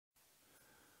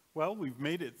Well, we've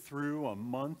made it through a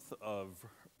month of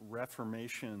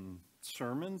Reformation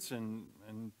sermons, and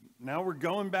now we're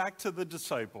going back to the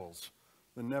disciples,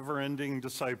 the never-ending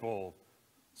disciple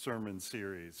sermon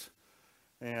series.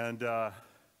 And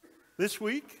this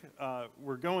week,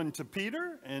 we're going to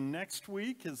Peter, and next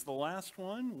week is the last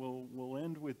one. We'll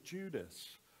end with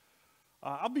Judas.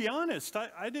 I'll be honest,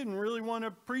 I didn't really want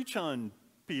to preach on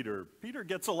Peter. Peter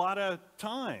gets a lot of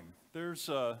time. There's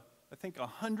I think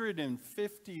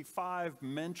 155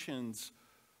 mentions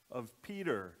of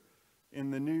Peter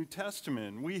in the New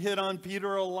Testament. We hit on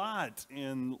Peter a lot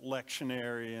in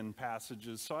lectionary and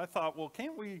passages, so I thought, well,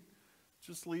 can't we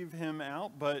just leave him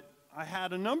out? But I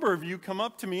had a number of you come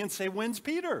up to me and say, when's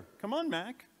Peter? Come on,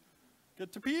 Mac,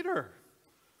 get to Peter.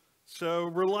 So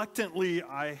reluctantly,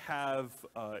 I have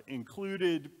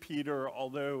included Peter,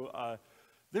 although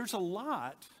there's a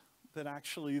lot that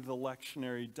actually the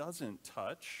lectionary doesn't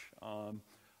touch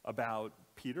about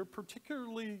Peter,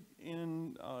 particularly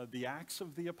in the Acts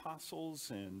of the Apostles,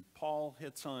 and Paul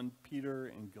hits on Peter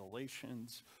in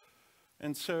Galatians.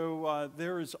 And so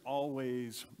there is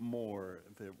always more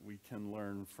that we can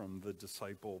learn from the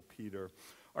disciple Peter.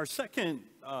 Our second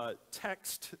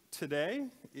text today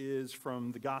is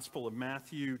from the Gospel of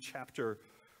Matthew, chapter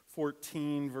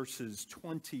 14, verses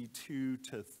 22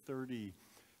 to 33.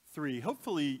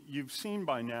 Hopefully, you've seen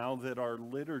by now that our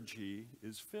liturgy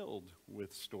is filled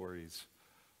with stories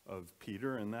of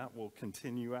Peter, and that will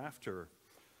continue after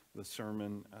the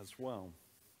sermon as well.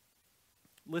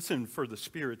 Listen for the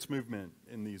Spirit's movement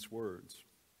in these words.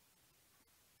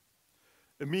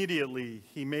 Immediately,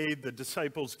 he made the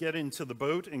disciples get into the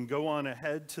boat and go on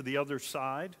ahead to the other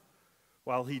side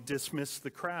while he dismissed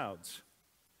the crowds.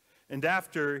 And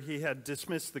after he had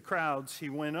dismissed the crowds, he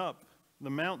went up the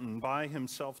mountain by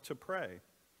himself to pray.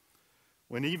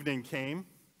 When evening came,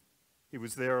 he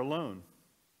was there alone.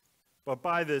 But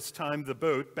by this time the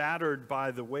boat, battered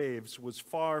by the waves, was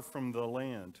far from the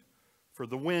land, for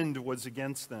the wind was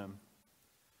against them.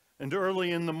 And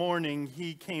early in the morning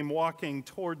he came walking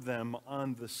toward them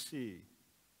on the sea.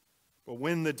 But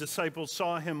when the disciples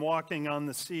saw him walking on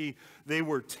the sea, they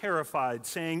were terrified,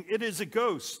 saying, "It is a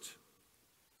ghost!"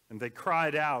 And they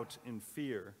cried out in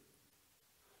fear.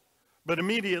 But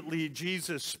immediately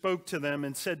Jesus spoke to them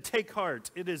and said, "Take heart,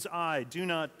 it is I, do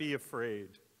not be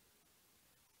afraid."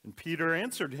 And Peter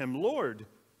answered him, "Lord,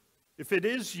 if it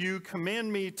is you,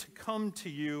 command me to come to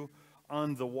you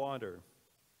on the water."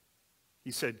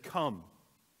 He said, "Come."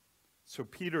 So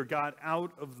Peter got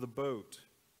out of the boat,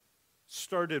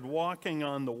 started walking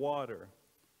on the water,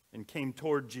 and came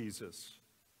toward Jesus.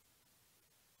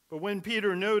 But when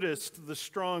Peter noticed the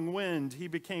strong wind, he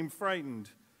became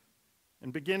frightened.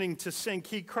 And beginning to sink,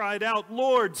 he cried out,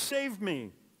 "Lord, save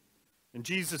me!" And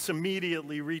Jesus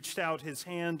immediately reached out his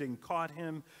hand and caught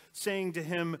him, saying to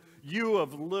him, "You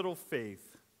of little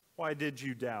faith, why did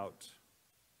you doubt?"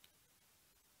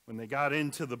 When they got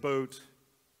into the boat,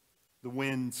 the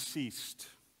wind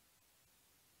ceased.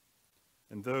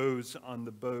 And those on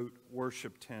the boat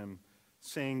worshiped him,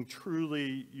 saying,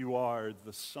 "Truly you are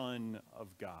the Son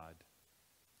of God."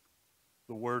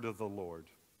 The word of the Lord.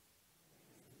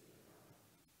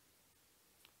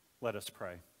 Let us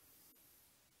pray.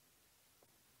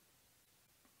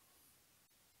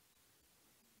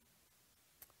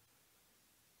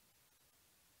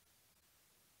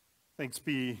 Thanks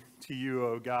be to you,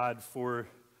 O God, for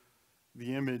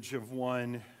the image of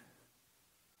one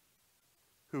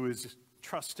who is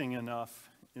trusting enough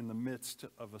in the midst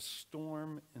of a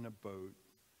storm in a boat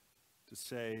to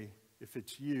say, "If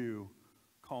it's you,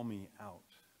 call me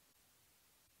out."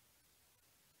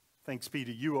 Thanks be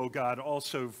to you, O God,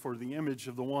 also for the image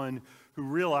of the one who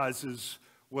realizes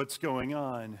what's going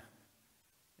on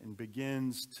and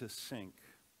begins to sink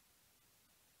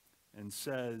and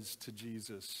says to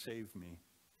Jesus, "Save me."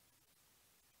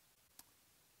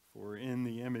 For in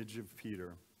the image of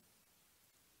Peter,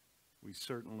 we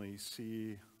certainly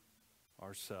see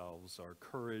ourselves, our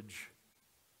courage,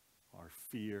 our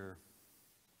fear,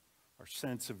 our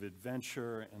sense of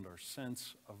adventure, and our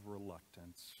sense of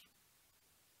reluctance.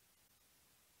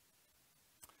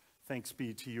 Thanks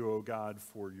be to you, O God,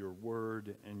 for your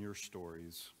word and your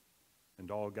stories,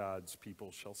 and all God's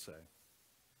people shall say.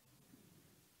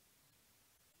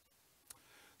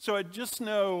 So I just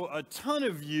know a ton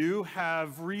of you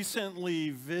have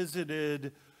recently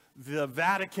visited the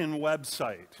Vatican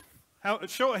website.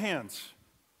 Show of hands.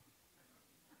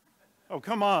 Oh,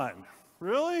 come on.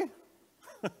 Really?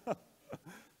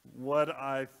 What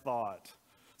I thought.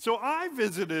 So I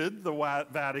visited the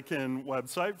Vatican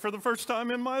website for the first time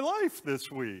in my life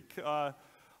this week. I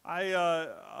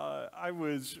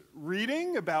was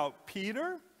reading about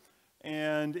Peter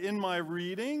And in my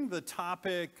reading, the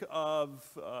topic of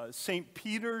St.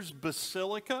 Peter's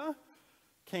Basilica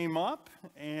came up.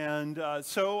 And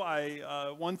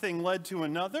so one thing led to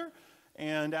another.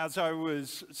 And as I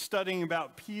was studying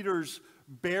about Peter's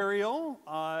burial,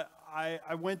 I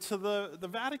went to the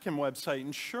Vatican website.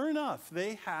 And sure enough,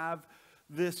 they have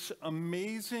this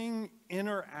amazing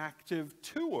interactive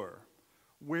tour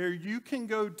where you can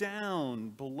go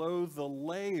down below the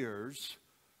layers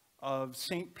of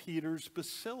St. Peter's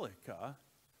Basilica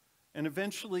and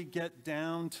eventually get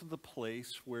down to the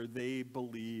place where they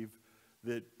believe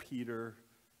that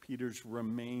Peter's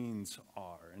remains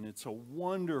are. And it's a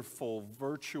wonderful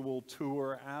virtual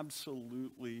tour,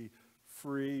 absolutely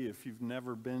free if you've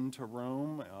never been to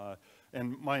Rome.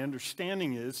 And my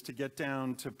understanding is to get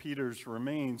down to Peter's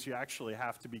remains, you actually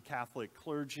have to be Catholic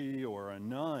clergy or a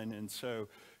nun, and so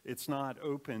it's not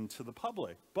open to the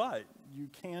public. But you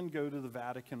can go to the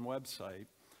Vatican website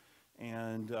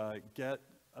and get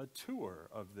a tour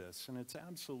of this, and it's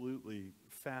absolutely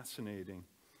fascinating.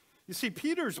 You see,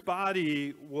 Peter's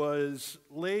body was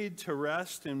laid to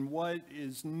rest in what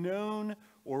is known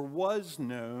or was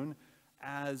known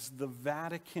as the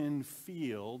Vatican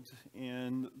Field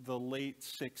in the late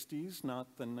 60s,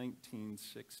 not the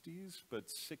 1960s,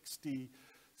 but 60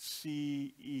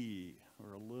 CE,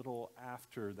 or a little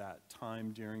after that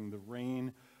time during the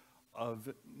reign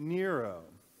of Nero.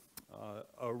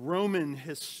 A Roman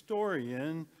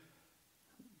historian,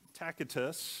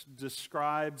 Tacitus,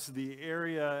 describes the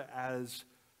area as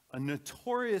a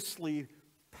notoriously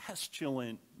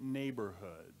pestilent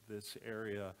neighborhood, this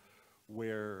area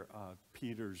where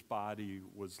Peter's body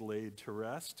was laid to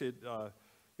rest. It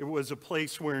was a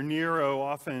place where Nero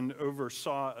often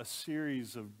oversaw a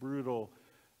series of brutal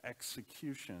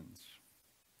executions.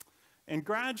 And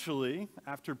gradually,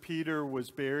 after Peter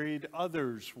was buried,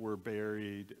 others were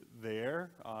buried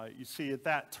there. You see, at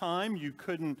that time, you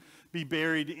couldn't be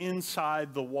buried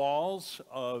inside the walls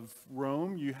of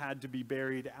Rome. You had to be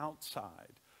buried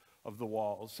outside of the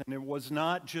walls. And it was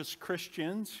not just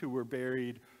Christians who were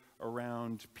buried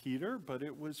around Peter, but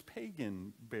it was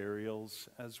pagan burials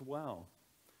as well.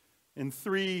 In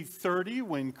 330,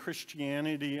 when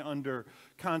Christianity under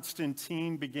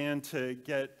Constantine began to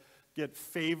get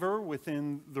favor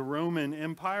within the Roman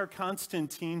Empire,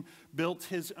 Constantine built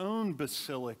his own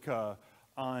basilica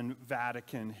on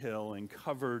Vatican Hill and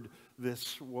covered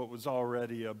this, what was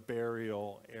already a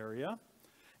burial area.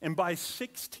 And by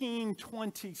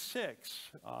 1626,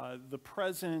 the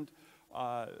present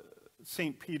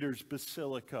St. Peter's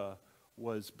Basilica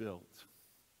was built.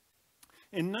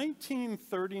 In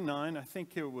 1939, I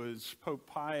think it was Pope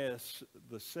Pius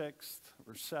VI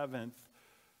or VII,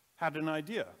 had an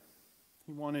idea.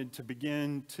 He wanted to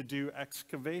begin to do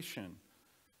excavation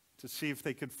to see if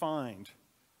they could find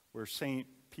where St.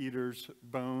 Peter's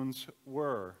bones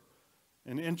were.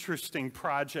 An interesting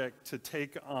project to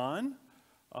take on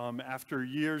after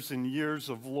years and years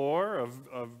of lore,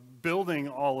 of building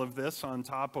all of this on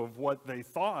top of what they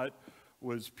thought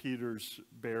was Peter's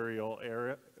burial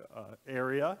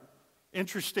area.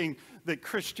 Interesting that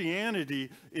Christianity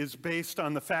is based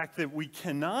on the fact that we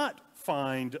cannot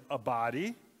find a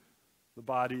body, the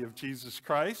body of Jesus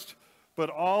Christ, but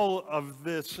all of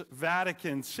this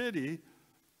Vatican City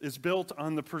is built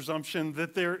on the presumption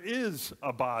that there is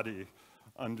a body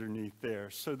underneath there.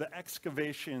 So the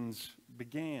excavations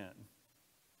began.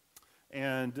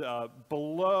 And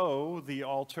below the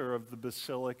altar of the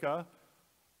basilica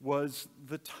was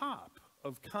the top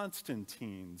of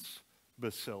Constantine's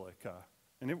basilica.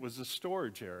 And it was a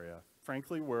storage area,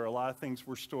 frankly, where a lot of things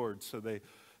were stored. So they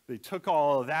took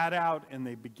all of that out and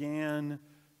they began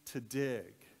to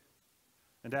dig.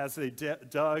 And as they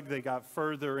dug, they got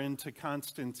further into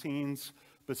Constantine's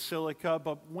basilica.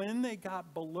 But when they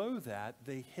got below that,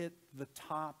 they hit the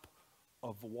top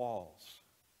of walls.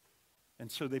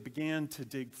 And so they began to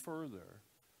dig further.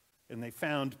 And they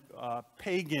found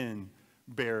pagan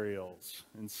burials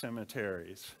in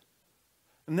cemeteries.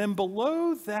 And then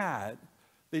below that,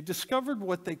 they discovered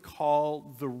what they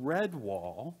call the red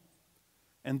wall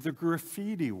and the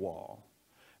graffiti wall.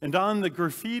 And on the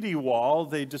graffiti wall,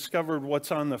 they discovered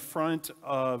what's on the front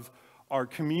of our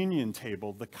communion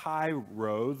table, the Chi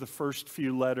Rho, the first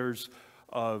few letters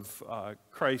of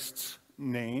Christ's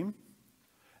name.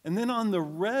 And then on the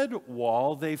red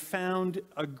wall, they found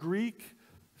a Greek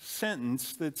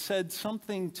sentence that said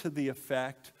something to the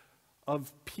effect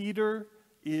of Peter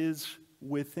is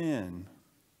within.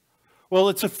 Well,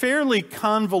 it's a fairly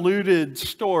convoluted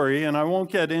story, and I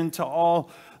won't get into all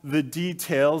the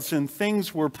details, and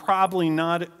things were probably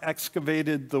not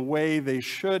excavated the way they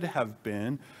should have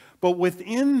been. But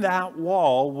within that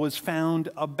wall was found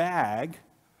a bag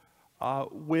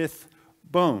with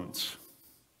bones.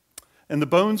 And the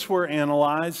bones were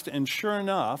analyzed, and sure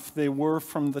enough, they were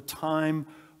from the time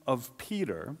of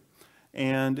Peter.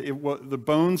 And it was the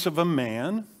bones of a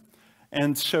man.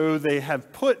 And so they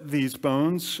have put these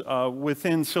bones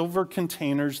within silver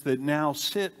containers that now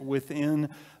sit within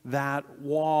that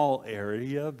wall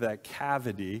area, that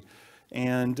cavity.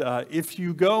 And if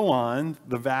you go on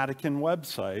the Vatican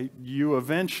website, you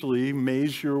eventually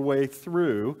maze your way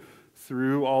through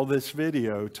all this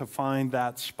video to find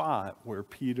that spot where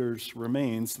Peter's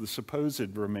remains, the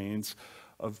supposed remains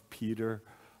of Peter,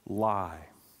 lie.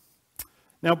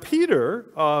 Now, Peter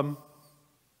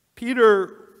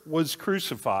was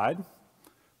crucified.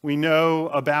 We know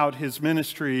about his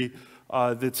ministry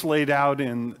that's laid out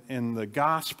in the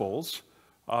Gospels.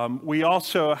 We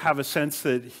also have a sense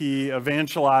that he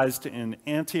evangelized in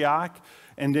Antioch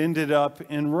and ended up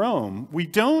in Rome. We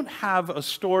don't have a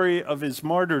story of his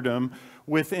martyrdom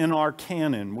within our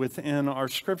canon, within our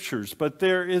scriptures, but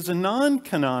there is a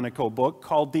non-canonical book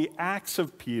called the Acts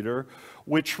of Peter,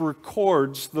 which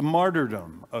records the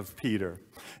martyrdom of Peter.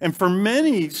 And for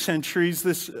many centuries,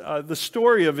 the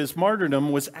story of his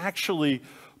martyrdom was actually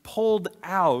pulled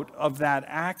out of that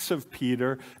Acts of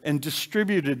Peter and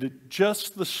distributed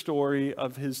just the story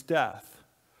of his death.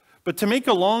 But to make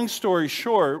a long story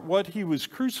short, what he was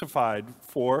crucified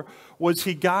for was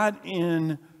he got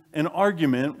in an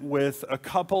argument with a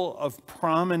couple of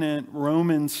prominent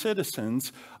Roman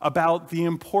citizens about the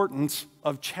importance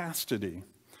of chastity.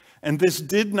 And this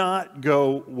did not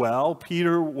go well.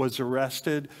 Peter was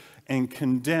arrested and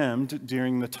condemned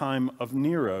during the time of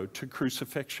Nero to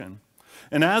crucifixion.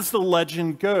 And as the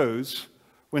legend goes,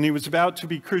 when he was about to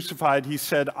be crucified, he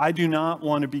said, "I do not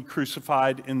want to be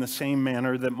crucified in the same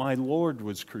manner that my Lord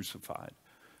was crucified."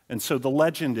 And so the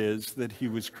legend is that he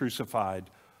was crucified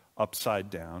upside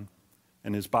down,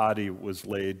 and his body was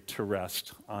laid to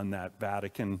rest on that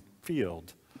Vatican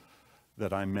field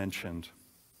that I mentioned.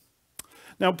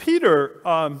 Now, Peter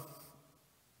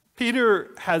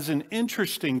has an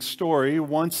interesting story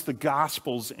once the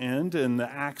Gospels end and the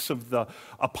Acts of the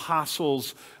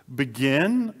Apostles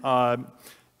begin,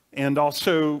 and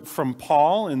also from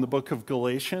Paul in the book of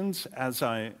Galatians, as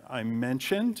I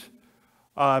mentioned.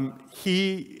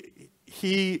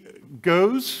 He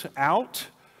goes out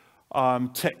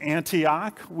to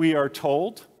Antioch, we are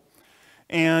told,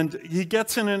 and he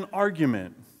gets in an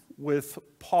argument with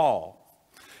Paul.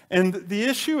 And the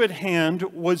issue at hand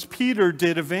was Peter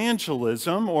did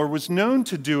evangelism, or was known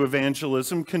to do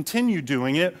evangelism, continue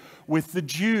doing it with the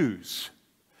Jews.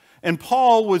 And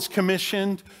Paul was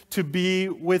commissioned to be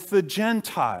with the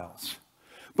Gentiles.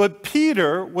 But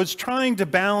Peter was trying to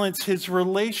balance his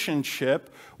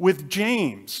relationship with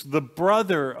James, the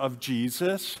brother of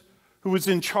Jesus, who was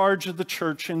in charge of the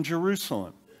church in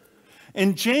Jerusalem.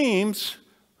 And James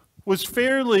was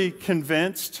fairly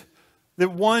convinced that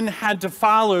one had to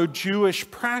follow Jewish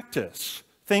practice,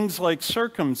 things like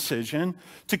circumcision,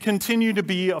 to continue to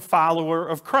be a follower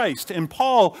of Christ. And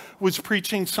Paul was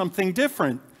preaching something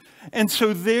different. And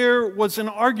so there was an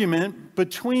argument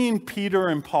between Peter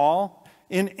and Paul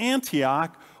in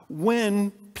Antioch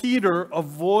when Peter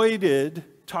avoided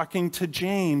talking to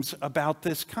James about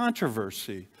this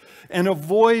controversy and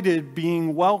avoided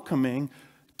being welcoming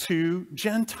to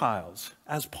Gentiles,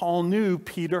 as Paul knew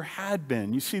Peter had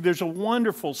been. You see, there's a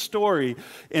wonderful story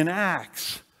in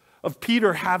Acts of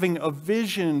Peter having a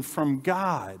vision from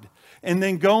God and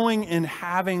then going and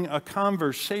having a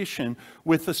conversation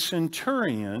with a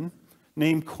centurion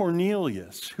named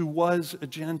Cornelius, who was a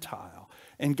Gentile,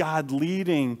 and God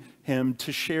leading him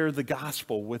to share the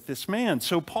gospel with this man.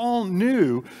 So Paul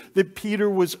knew that Peter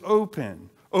was open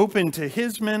to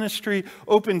his ministry,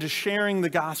 open to sharing the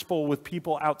gospel with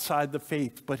people outside the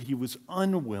faith, but he was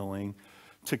unwilling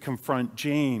to confront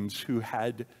James, who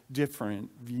had different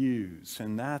views,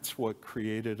 and that's what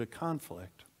created a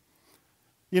conflict.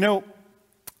 You know,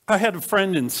 I had a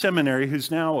friend in seminary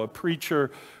who's now a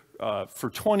preacher for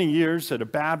 20 years at a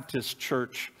Baptist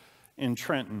church in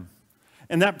Trenton.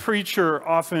 And that preacher,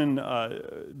 often,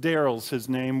 Daryl's his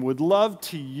name, would love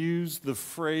to use the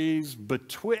phrase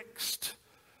betwixt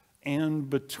and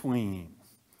between.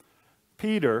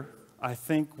 Peter, I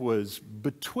think, was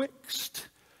betwixt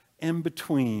and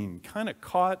between, kind of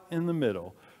caught in the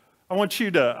middle. I want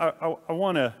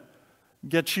to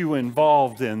get you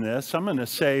involved in this. I'm going to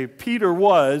say Peter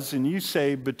was, and you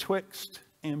say betwixt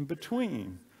and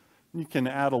between. You can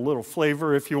add a little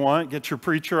flavor if you want. Get your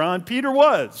preacher on. Peter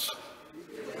was.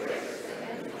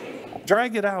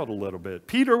 Drag it out a little bit.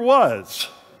 Peter was.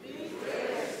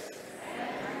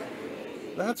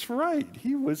 That's right.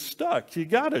 He was stuck. You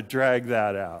got to drag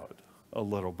that out a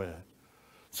little bit.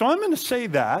 So I'm going to say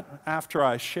that after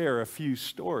I share a few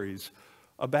stories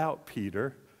about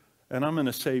Peter. And I'm going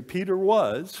to say Peter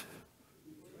was.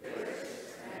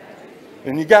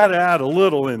 And you got to add a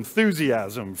little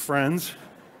enthusiasm, friends.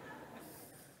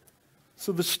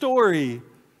 So the story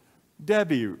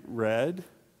Debbie read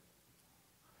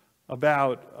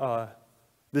about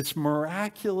this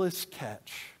miraculous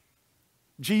catch.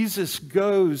 Jesus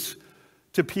goes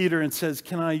to Peter and says,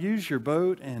 "Can I use your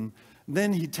boat?" And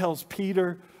then he tells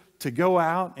Peter to go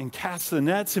out and cast the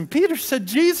nets. And Peter said,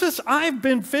 "Jesus, I've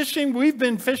been fishing. We've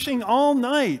been fishing all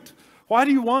night. Why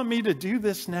do you want me to do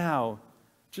this now?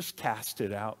 Just cast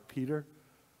it out, Peter."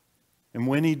 And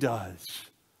when he does,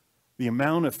 the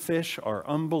amount of fish are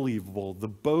unbelievable. The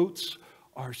boats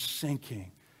are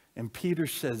sinking. And Peter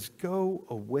says, "Go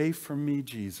away from me,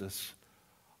 Jesus.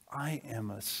 I am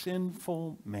a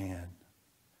sinful man."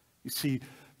 You see,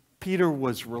 Peter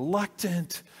was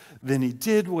reluctant. Then he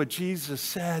did what Jesus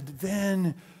said.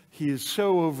 Then he is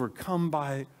so overcome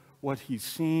by what he's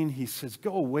seen. He says,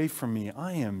 "Go away from me.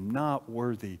 I am not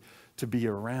worthy to be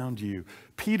around you."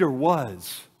 Peter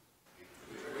was.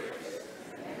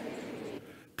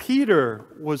 Peter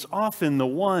was often the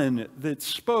one that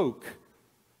spoke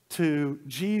to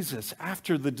Jesus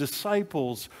after the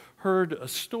disciples heard a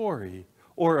story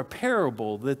or a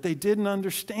parable that they didn't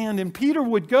understand. And Peter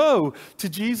would go to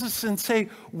Jesus and say,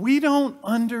 "We don't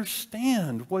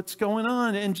understand what's going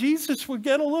on." And Jesus would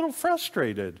get a little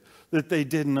frustrated that they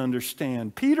didn't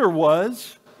understand. Peter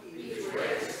was.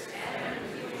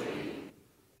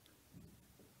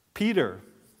 Peter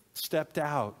stepped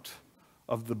out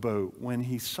of the boat when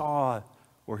he saw,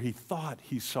 or he thought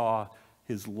he saw,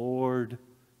 his Lord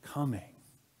coming.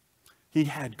 He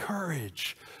had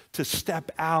courage to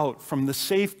step out from the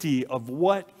safety of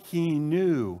what he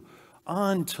knew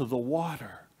onto the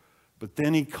water. But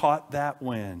then he caught that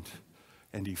wind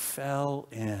and he fell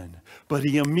in. But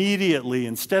he immediately,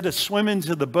 instead of swimming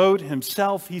to the boat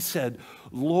himself, he said,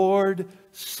 "Lord,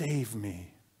 save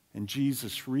me." And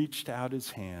Jesus reached out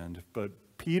his hand, but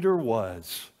Peter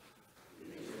was.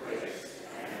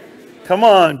 Come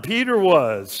on, Peter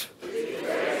was.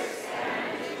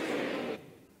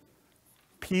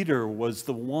 Peter was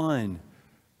the one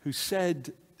who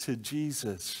said to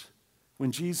Jesus,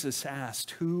 when Jesus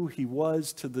asked who he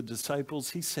was to the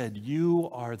disciples, he said, "You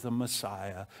are the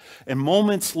Messiah." And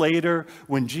moments later,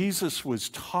 when Jesus was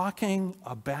talking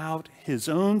about his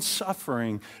own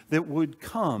suffering that would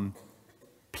come,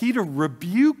 Peter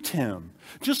rebuked him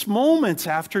just moments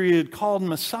after he had called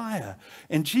Messiah.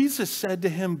 And Jesus said to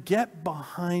him, "Get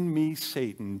behind me,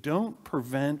 Satan. Don't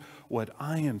prevent what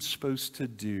I am supposed to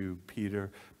do,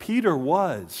 Peter." Peter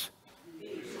was.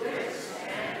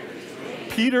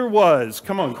 Peter was.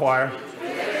 Come on, choir.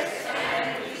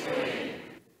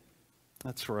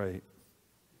 That's right.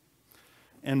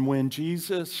 And when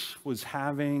Jesus was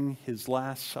having his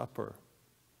Last Supper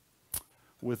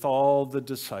with all the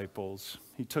disciples,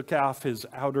 he took off his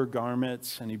outer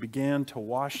garments and he began to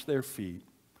wash their feet.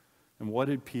 And what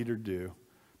did Peter do?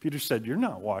 Peter said, "You're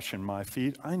not washing my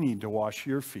feet. I need to wash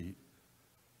your feet."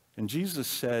 And Jesus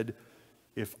said,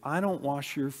 "If I don't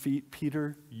wash your feet,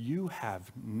 Peter, you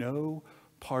have no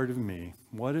part of me."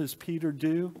 What does Peter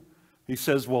do? He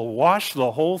says, "Well, wash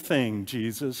the whole thing,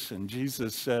 Jesus." And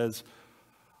Jesus says,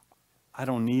 "I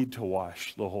don't need to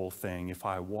wash the whole thing. If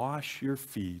I wash your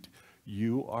feet,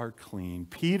 you are clean."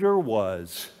 Peter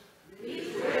was.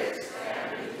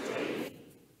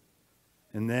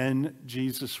 And then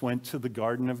Jesus went to the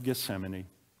Garden of Gethsemane.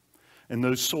 And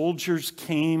those soldiers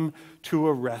came to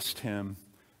arrest him.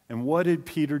 And what did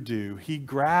Peter do? He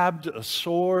grabbed a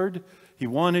sword. He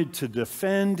wanted to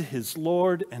defend his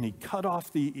Lord. And he cut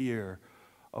off the ear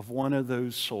of one of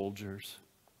those soldiers.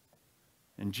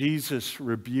 And Jesus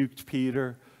rebuked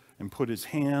Peter and put his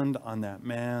hand on that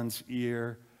man's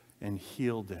ear and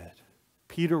healed it.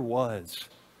 Peter was.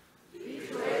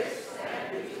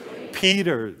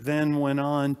 Peter then went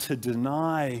on to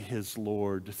deny his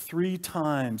Lord 3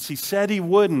 times. He said he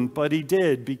wouldn't, but he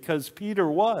did, because Peter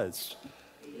was.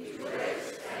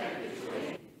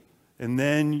 And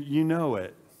then you know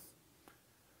it.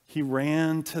 He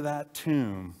ran to that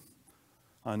tomb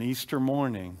on Easter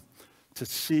morning to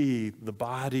see the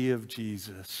body of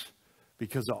Jesus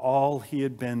because of all he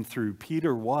had been through.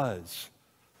 Peter was.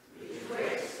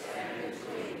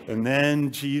 And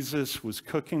then Jesus was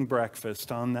cooking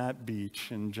breakfast on that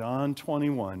beach in John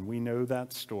 21. We know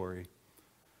that story.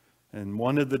 And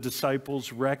one of the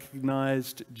disciples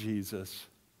recognized Jesus.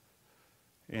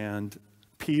 And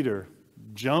Peter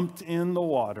jumped in the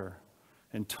water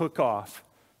and took off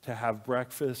to have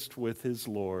breakfast with his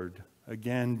Lord,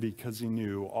 again because he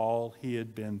knew all he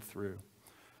had been through.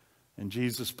 And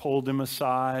Jesus pulled him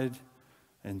aside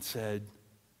and said,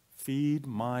 "Feed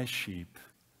my sheep,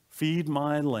 feed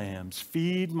my lambs,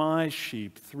 feed my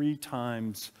sheep," 3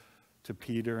 times to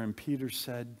Peter. And Peter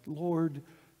said, "Lord,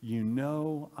 you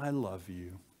know I love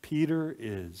you." Peter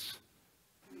is.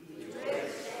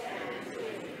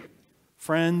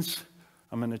 Friends,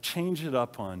 I'm going to change it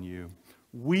up on you.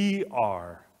 We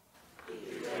are.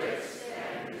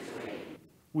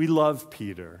 We love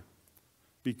Peter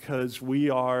because we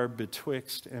are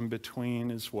betwixt and between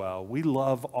as well. We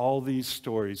love all these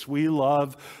stories. We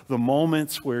love the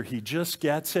moments where he just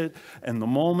gets it and the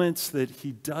moments that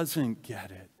he doesn't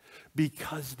get it,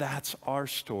 because that's our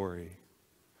story.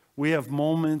 We have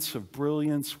moments of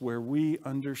brilliance where we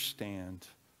understand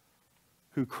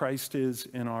who Christ is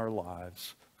in our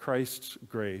lives, Christ's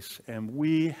grace. And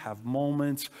we have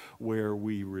moments where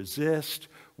we resist,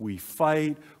 we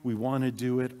fight, we want to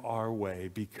do it our way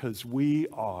because we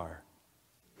are.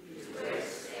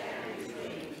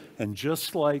 And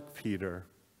just like Peter,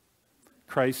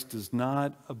 Christ does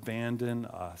not abandon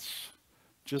us.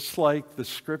 Just like the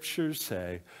scriptures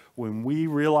say, when we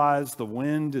realize the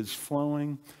wind is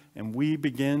flowing and we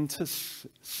begin to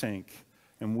sink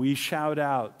and we shout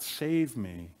out, "Save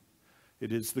me,"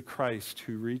 it is the Christ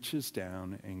who reaches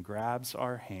down and grabs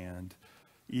our hand,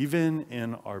 even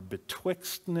in our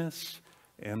betwixtness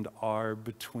and our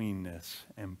betweenness,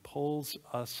 and pulls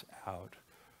us out.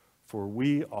 For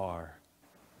we are.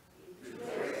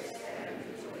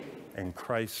 And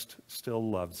Christ still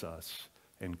loves us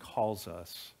and calls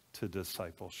us to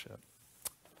discipleship.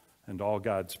 And all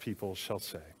God's people shall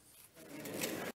say,